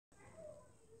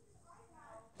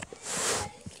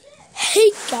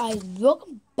Hey guys,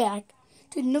 welcome back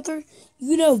to another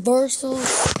Universal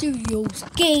Studios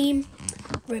game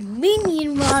for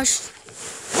Minion Rush.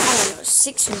 I don't know,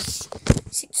 six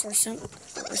or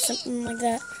something like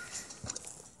that.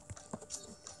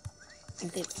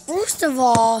 Okay, first of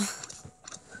all,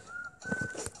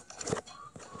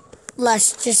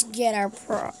 let's just get our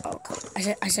pro.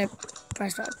 Okay, I said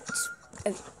press button.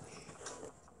 Okay.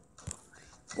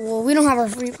 Well, we don't have our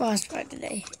free boss fight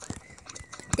today.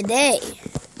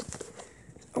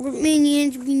 Our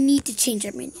minions, we need to change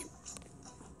our minion.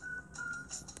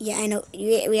 Yeah, I know.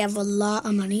 We have a lot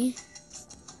of money.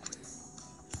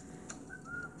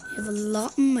 We have a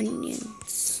lot of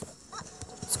minions.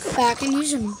 Let's go back and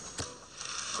use them.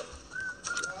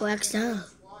 Wax out.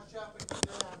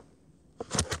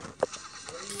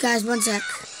 Guys, one sec.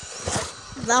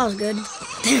 That was good.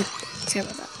 Sorry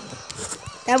about that.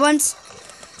 That one's.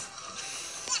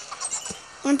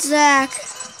 One sec.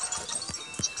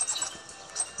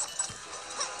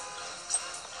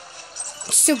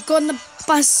 Still got on the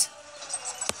bus.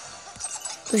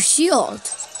 The shield.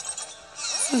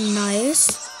 So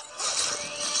nice.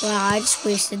 Wow, I just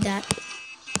wasted that.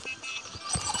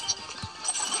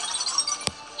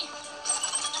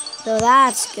 So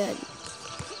that's good.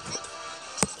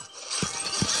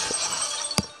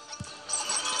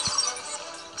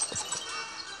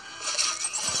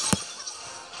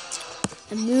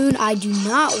 The moon I do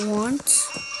not want.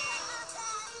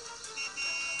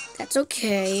 That's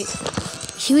okay.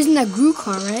 He was in that Gru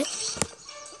car, right?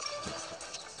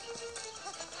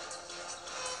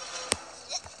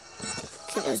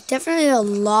 Okay, there's definitely a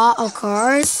lot of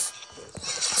cars.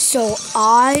 So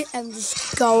I am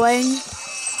just going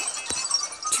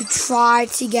to try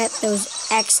to get those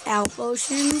XL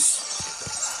potions.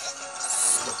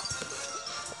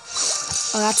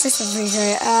 Oh, that's just a freeze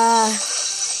ray.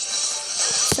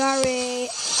 Sorry.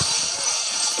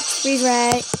 It's freeze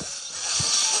ray.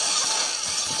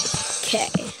 Okay.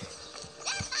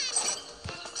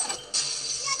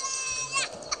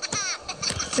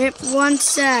 Wait one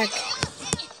sec.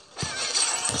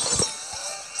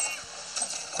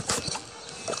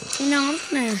 I'm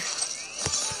gonna.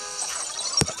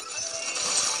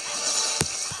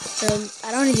 I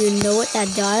don't even know what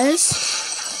that does.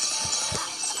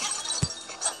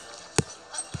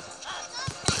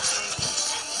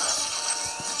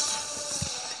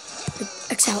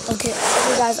 XL. Okay,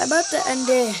 guys, I'm about to end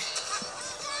it.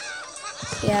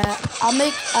 Yeah, I'll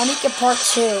make it part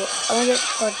 2. I'll make it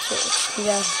part 2.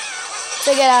 Yeah.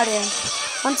 So get out of here.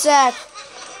 One sec.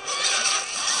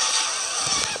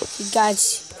 You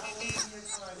guys.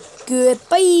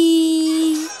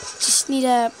 Goodbye. Just need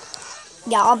a.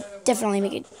 Yeah, I'll definitely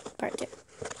make it part 2.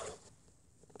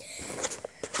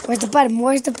 Where's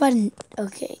the button?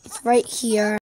 Okay, it's right here.